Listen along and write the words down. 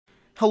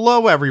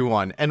Hello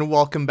everyone, and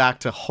welcome back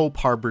to Hope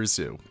Harbor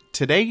Zoo.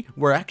 Today,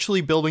 we're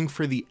actually building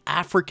for the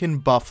African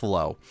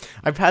buffalo.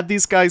 I've had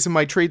these guys in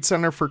my trade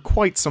center for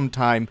quite some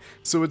time,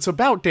 so it's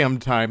about damn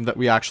time that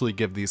we actually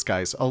give these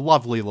guys a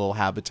lovely little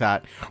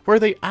habitat where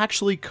they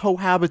actually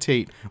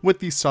cohabitate with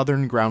the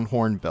southern ground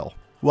hornbill.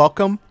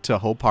 Welcome to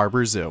Hope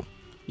Harbor Zoo.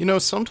 You know,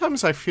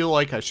 sometimes I feel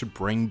like I should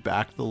bring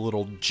back the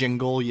little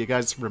jingle. You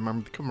guys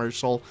remember the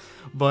commercial?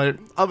 But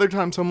other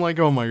times I'm like,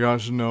 oh my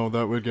gosh, no,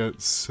 that would get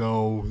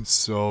so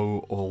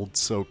old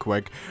so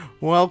quick.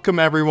 Welcome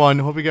everyone.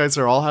 Hope you guys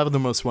are all having the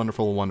most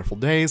wonderful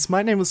days.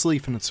 My name is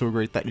Leaf, and it's so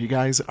great that you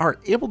guys are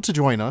able to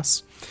join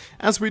us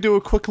as we do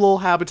a quick little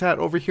habitat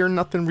over here.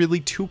 Nothing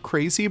really too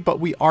crazy, but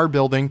we are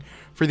building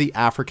for the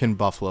African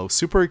buffalo.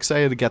 Super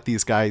excited to get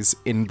these guys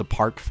in the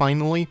park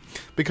finally,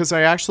 because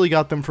I actually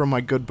got them from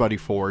my good buddy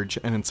Forge,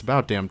 and it's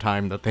about damn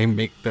time that they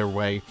make their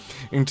way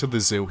into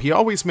the zoo. He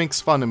always makes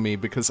fun of me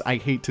because I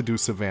hate to do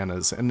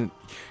savannas, and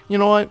you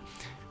know what?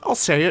 I'll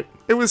say it.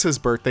 It was his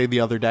birthday the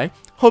other day.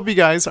 Hope you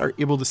guys are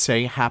able to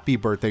say happy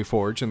birthday,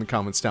 Forge, in the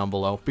comments down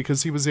below,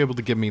 because he was able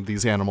to give me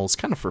these animals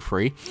kind of for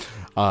free.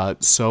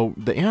 It's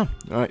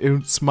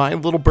my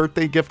little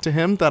birthday gift to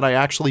him that I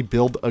actually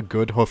build a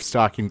good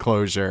hoofstock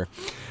enclosure.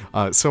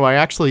 So I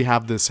actually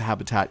have this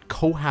habitat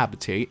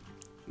cohabitate.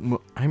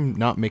 I'm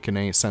not making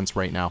any sense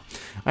right now.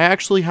 I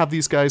actually have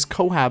these guys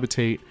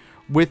cohabitate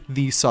with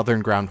the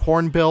southern ground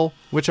hornbill,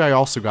 which I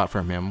also got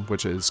from him,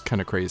 which is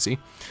kind of crazy.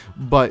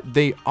 But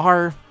they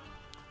are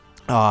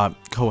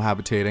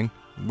cohabitating.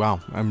 Wow,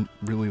 I'm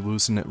really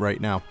losing it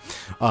right now.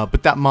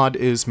 But that mod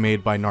is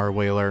made by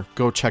Narwhaler.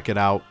 Go check it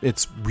out.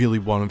 It's really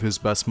one of his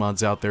best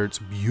mods out there. It's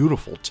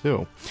beautiful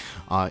too.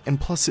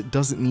 And plus it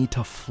doesn't need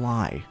to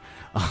fly.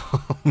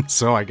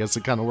 So I guess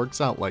it kind of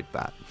works out like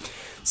that.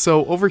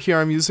 So over here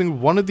I'm using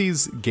one of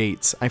these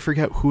gates. I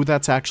forget who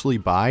that's actually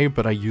by,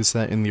 but I use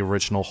that in the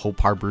original Hope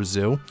Harbor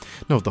Zoo.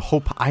 No, the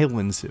Hope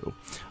Island Zoo.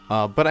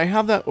 But I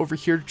have that over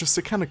here just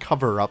to kind of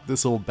cover up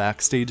this little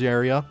backstage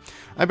area.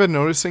 I've been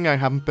noticing I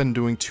haven't been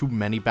doing too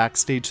many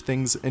backstage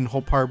things in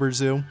Hope Harbor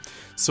Zoo,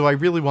 so I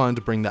really wanted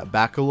to bring that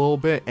back a little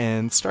bit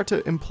and start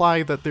to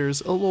imply that there's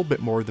a little bit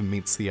more than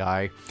meets the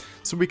eye.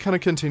 So we kind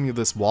of continue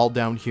this wall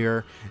down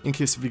here. In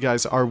case if you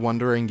guys are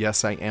wondering,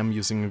 yes, I am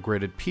using a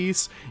gridded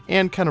piece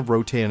and kind of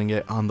rotating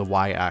it on the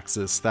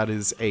y-axis. That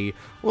is a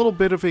little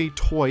bit of a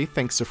toy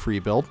thanks to Free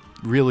Build.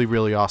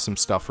 Really awesome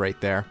stuff right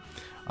there.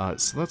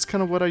 So that's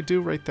kind of what I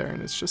do right there,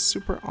 and it's just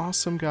super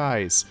awesome,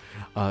 guys.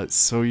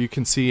 So you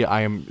can see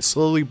I am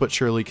slowly but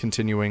surely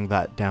continuing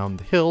that down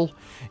the hill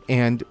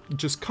and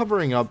just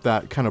covering up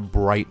that kind of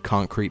bright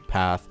concrete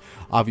path.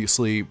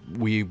 Obviously,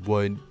 we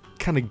would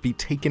kind of be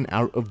taken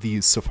out of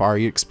the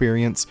safari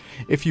experience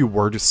if you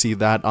were to see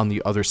that on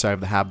the other side of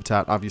the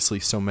habitat. Obviously,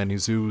 so many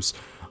zoos,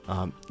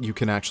 you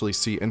can actually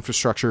see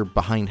infrastructure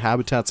behind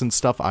habitats and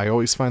stuff. I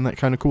always find that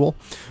kind of cool.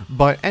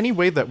 But any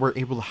way that we're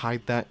able to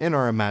hide that in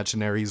our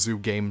imaginary zoo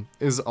game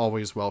is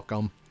always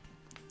welcome.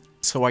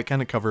 So I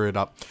kind of cover it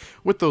up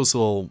with those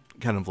little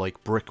kind of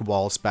like brick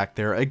walls back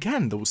there.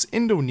 Again, those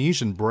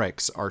Indonesian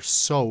bricks are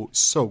so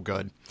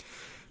good.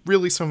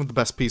 Really some of the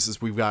best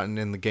pieces we've gotten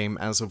in the game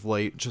as of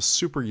late. Just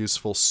super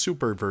useful,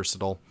 super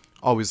versatile.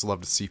 Always love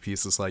to see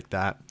pieces like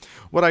that.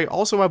 What I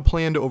also have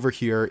planned over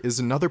here is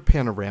another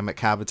panoramic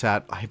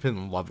habitat. I've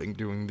been loving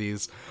doing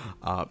these.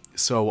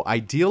 So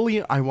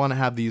ideally, I want to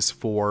have these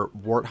for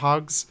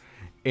warthogs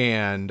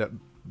and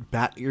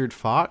bat-eared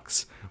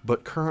fox,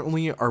 but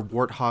currently our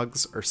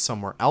warthogs are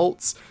somewhere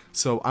else.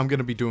 So I'm going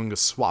to be doing a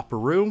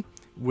swapperoo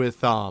with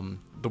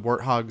the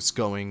warthogs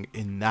going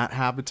in that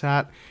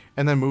habitat,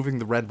 and then moving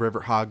the red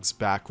river hogs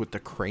back with the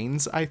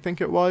cranes, I think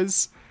it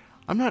was.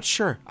 I'm not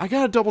sure. I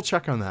gotta double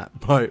check on that,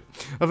 but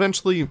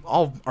eventually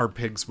all our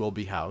pigs will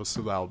be housed,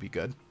 so that'll be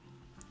good.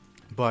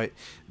 But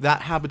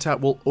that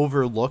habitat will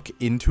overlook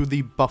into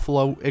the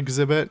buffalo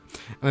exhibit,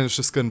 and it's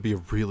just going to be a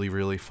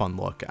really fun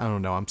look. I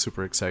don't know, I'm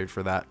super excited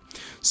for that.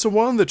 So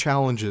one of the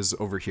challenges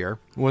over here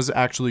was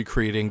actually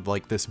creating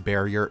like this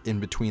barrier in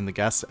between the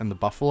guests and the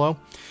buffalo,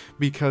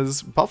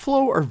 because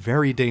buffalo are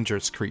very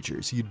dangerous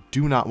creatures. You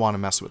do not want to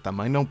mess with them.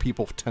 I know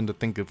people tend to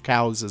think of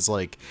cows as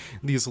like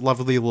these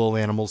lovely little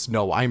animals.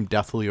 No, I'm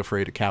deathly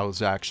afraid of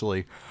cows,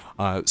 actually.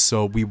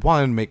 So we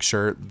want to make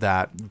sure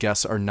that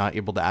guests are not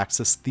able to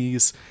access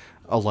these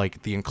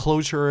like the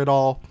enclosure at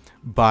all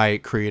by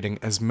creating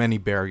as many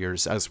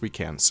barriers as we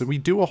can. So we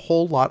do a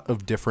whole lot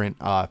of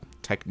different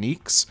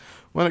techniques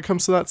when it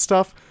comes to that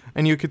stuff,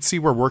 and you could see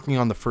we're working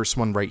on the first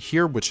one right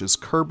here, which is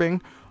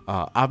curbing.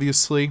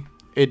 Obviously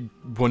it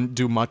wouldn't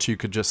do much, you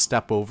could just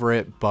step over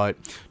it, but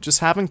just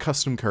having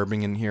custom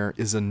curbing in here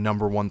is a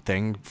 #1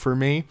 thing for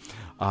me,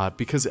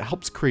 because it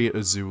helps create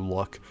a zoo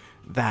look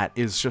that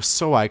is just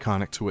so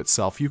iconic to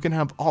itself. You can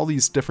have all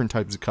these different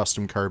types of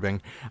custom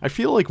curbing. I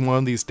feel like one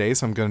of these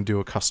days I'm going to do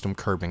a custom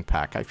curbing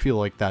pack. I feel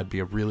like that'd be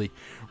a really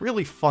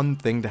fun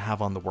thing to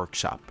have on the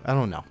workshop. I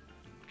don't know.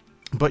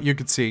 But you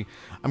can see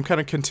I'm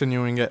kind of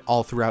continuing it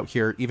all throughout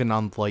here, even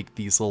on like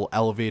these little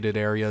elevated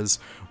areas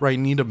where I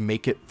need to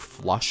make it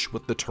flush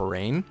with the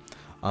terrain.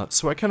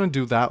 So I kind of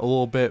do that a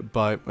little bit,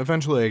 but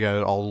eventually I get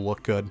it all to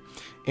look good.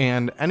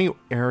 And any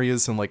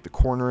areas in like the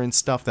corner and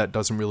stuff that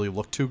doesn't really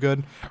look too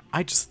good,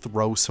 I just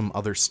throw some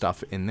other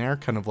stuff in there,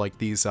 kind of like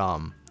these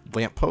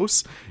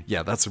lampposts.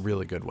 Yeah, that's a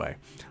really good way.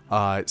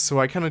 So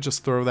I kind of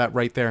just throw that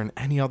right there, and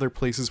any other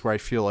places where I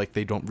feel like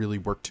they don't really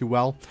work too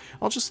well,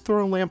 I'll just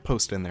throw a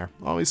lamppost in there.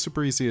 Always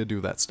super easy to do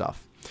that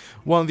stuff.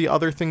 One of the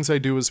other things I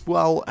do as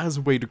well, as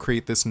a way to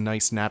create this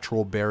nice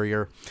natural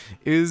barrier,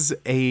 is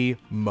a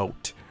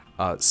moat.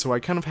 So I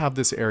kind of have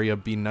this area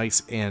be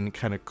nice and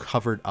kind of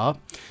covered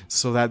up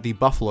so that the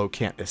buffalo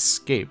can't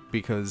escape,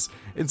 because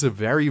it's a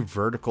very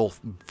vertical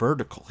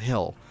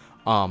hill.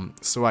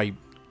 So I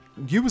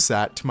use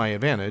that to my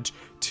advantage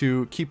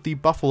to keep the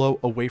buffalo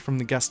away from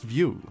the guest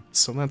view.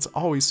 So that's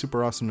always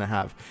super awesome to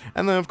have.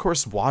 And then of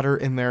course water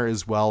in there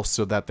as well,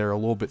 so that they're a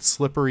little bit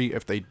slippery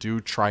if they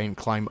do try and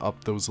climb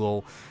up those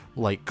little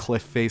like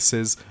cliff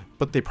faces,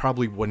 but they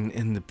probably wouldn't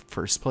in the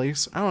first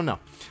place. I don't know.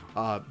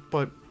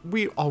 But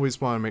we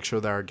always want to make sure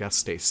that our guests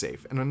stay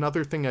safe. And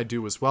another thing I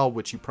do as well,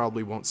 which you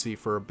probably won't see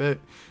for a bit,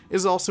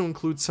 is also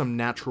include some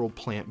natural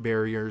plant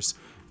barriers.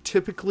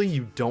 Typically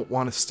you don't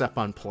want to step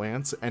on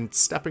plants, and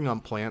stepping on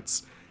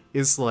plants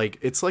is like,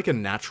 it's like a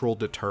natural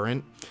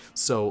deterrent.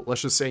 So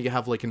let's just say you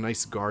have like a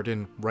nice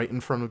garden right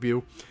in front of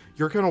you.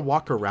 You're gonna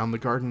walk around the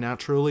garden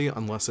naturally,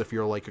 unless if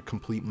you're like a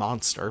complete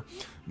monster.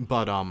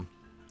 But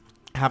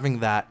having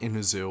that in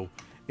a zoo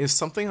is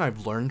something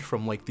I've learned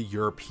from like the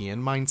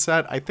European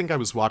mindset. I think I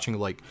was watching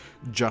like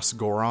Just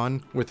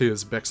Goron with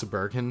his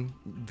Bixabergen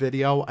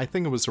video. I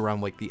think it was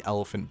around like the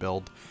elephant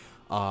build,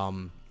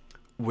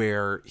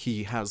 where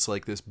he has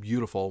like this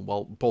beautiful,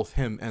 well, both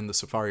him and the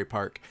safari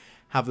park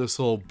have this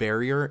little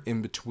barrier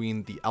in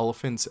between the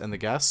elephants and the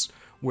guests,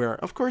 where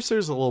of course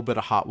there's a little bit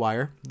of hot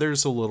wire,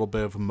 there's a little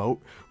bit of a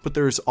moat, but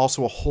there's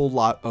also a whole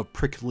lot of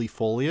prickly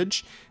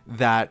foliage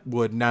that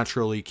would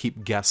naturally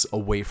keep guests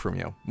away from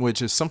you, which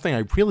is something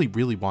I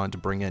really wanted to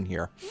bring in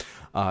here.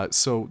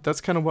 So that's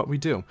kind of what we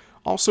do.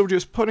 Also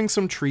just putting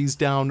some trees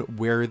down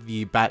where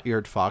the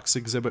bat-eared fox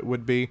exhibit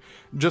would be,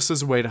 just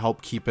as a way to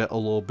help keep it a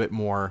little bit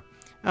more,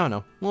 I don't know,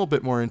 a little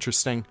bit more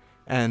interesting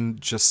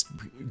and just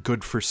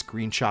good for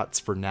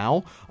screenshots for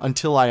now,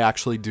 until I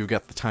actually do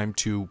get the time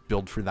to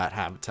build for that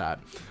habitat.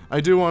 I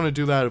do want to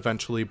do that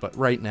eventually, but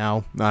right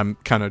now I'm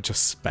kind of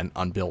just spent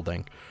on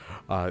building.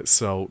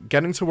 So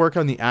getting to work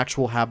on the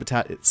actual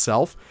habitat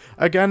itself,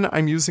 again,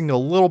 I'm using a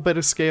little bit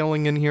of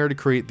scaling in here to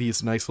create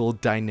these nice little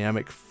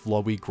dynamic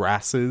flowy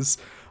grasses.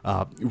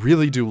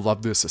 Really do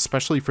love this,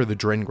 especially for the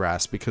drin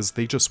grass, because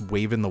they just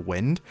wave in the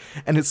wind,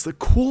 and it's the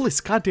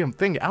coolest goddamn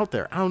thing out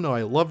there. I don't know,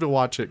 I love to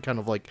watch it kind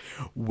of like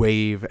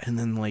wave, and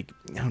then like,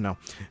 I don't know,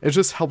 it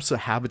just helps the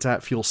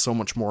habitat feel so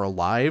much more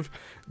alive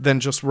than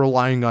just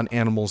relying on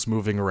animals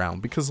moving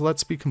around, because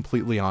let's be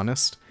completely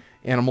honest,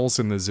 animals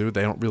in the zoo,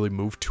 they don't really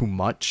move too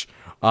much.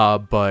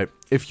 But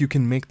if you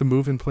can make the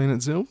move in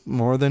Planet Zoo,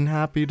 more than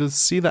happy to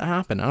see that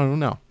happen. I don't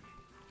know.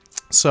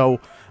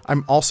 So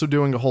I'm also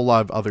doing a whole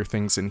lot of other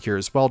things in here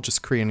as well,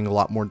 just creating a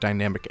lot more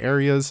dynamic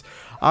areas.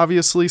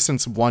 Obviously,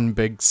 since one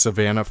big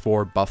savanna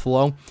for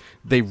buffalo,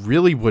 they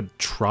really would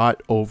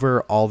trot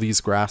over all these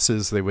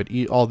grasses, they would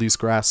eat all these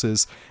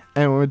grasses,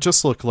 and it would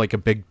just look like a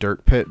big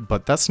dirt pit,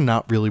 but that's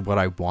not really what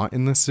I want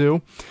in the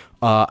zoo.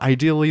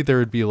 Ideally, there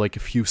would be like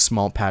a few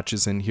small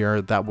patches in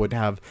here that would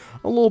have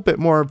a little bit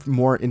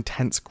more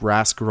intense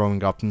grass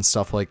growing up and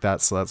stuff like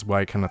that, so that's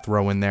why I kind of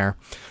throw in there.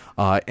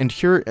 And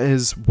here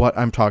is what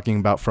I'm talking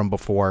about from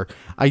before.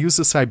 I use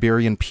the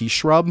Siberian pea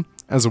shrub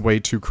as a way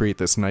to create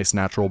this nice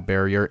natural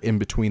barrier in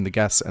between the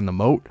guests and the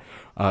moat.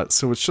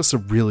 So it's just a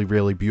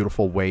really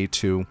beautiful way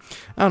to,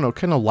 I don't know,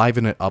 kind of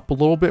liven it up a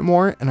little bit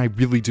more. And I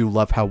really do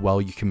love how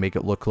well you can make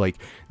it look like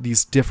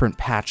these different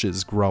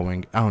patches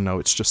growing. I don't know,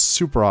 it's just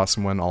super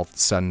awesome when all is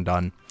said and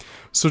done.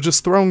 So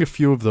just throwing a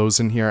few of those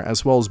in here,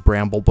 as well as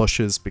bramble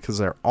bushes, because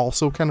they're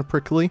also kind of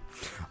prickly.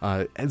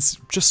 It's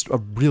just a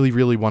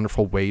really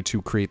wonderful way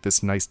to create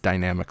this nice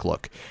dynamic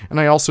look.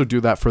 And I also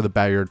do that for the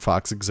bat-eared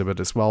fox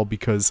exhibit as well,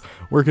 because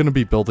we're going to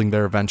be building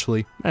there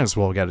eventually. Might as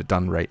well get it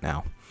done right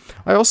now.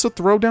 I also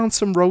throw down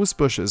some rose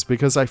bushes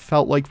because I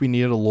felt like we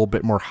needed a little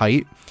bit more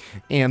height,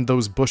 and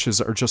those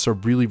bushes are just a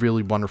really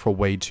wonderful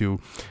way to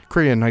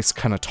create a nice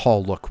kind of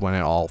tall look when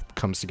it all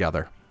comes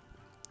together.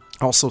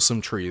 Also some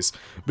trees,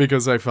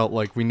 because I felt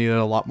like we needed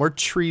a lot more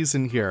trees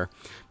in here,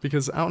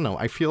 because I don't know,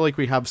 I feel like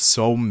we have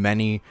so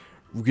many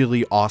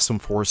really awesome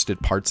forested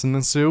parts in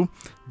the zoo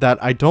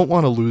that I don't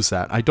want to lose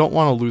that. I don't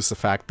want to lose the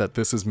fact that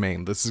this is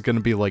Maine. This is going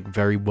to be like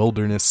very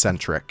wilderness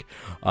centric.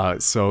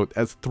 So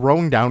as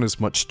throwing down as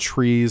much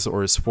trees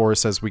or as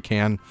forest as we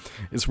can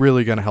is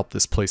really going to help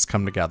this place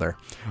come together.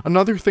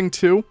 Another thing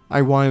too,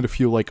 I wanted a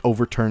few like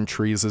overturned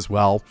trees as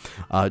well,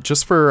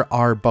 just for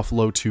our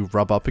buffalo to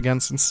rub up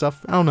against and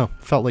stuff. I don't know,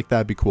 felt like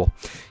that'd be cool.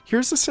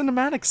 Here's the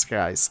cinematics,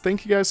 guys.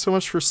 Thank you guys so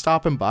much for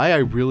stopping by. I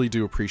really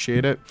do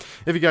appreciate it.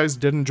 If you guys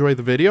did enjoy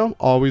the video,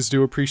 always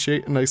do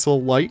appreciate a nice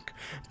little like,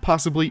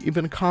 possibly possibly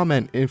even a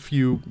comment if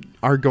you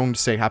are going to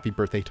say happy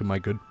birthday to my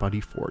good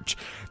buddy Forge.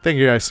 Thank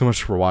you guys so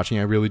much for watching.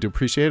 I really do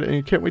appreciate it, and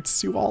I can't wait to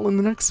see you all in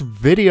the next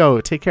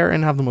video. Take care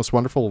and have the most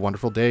wonderful,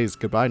 wonderful days.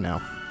 Goodbye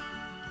now.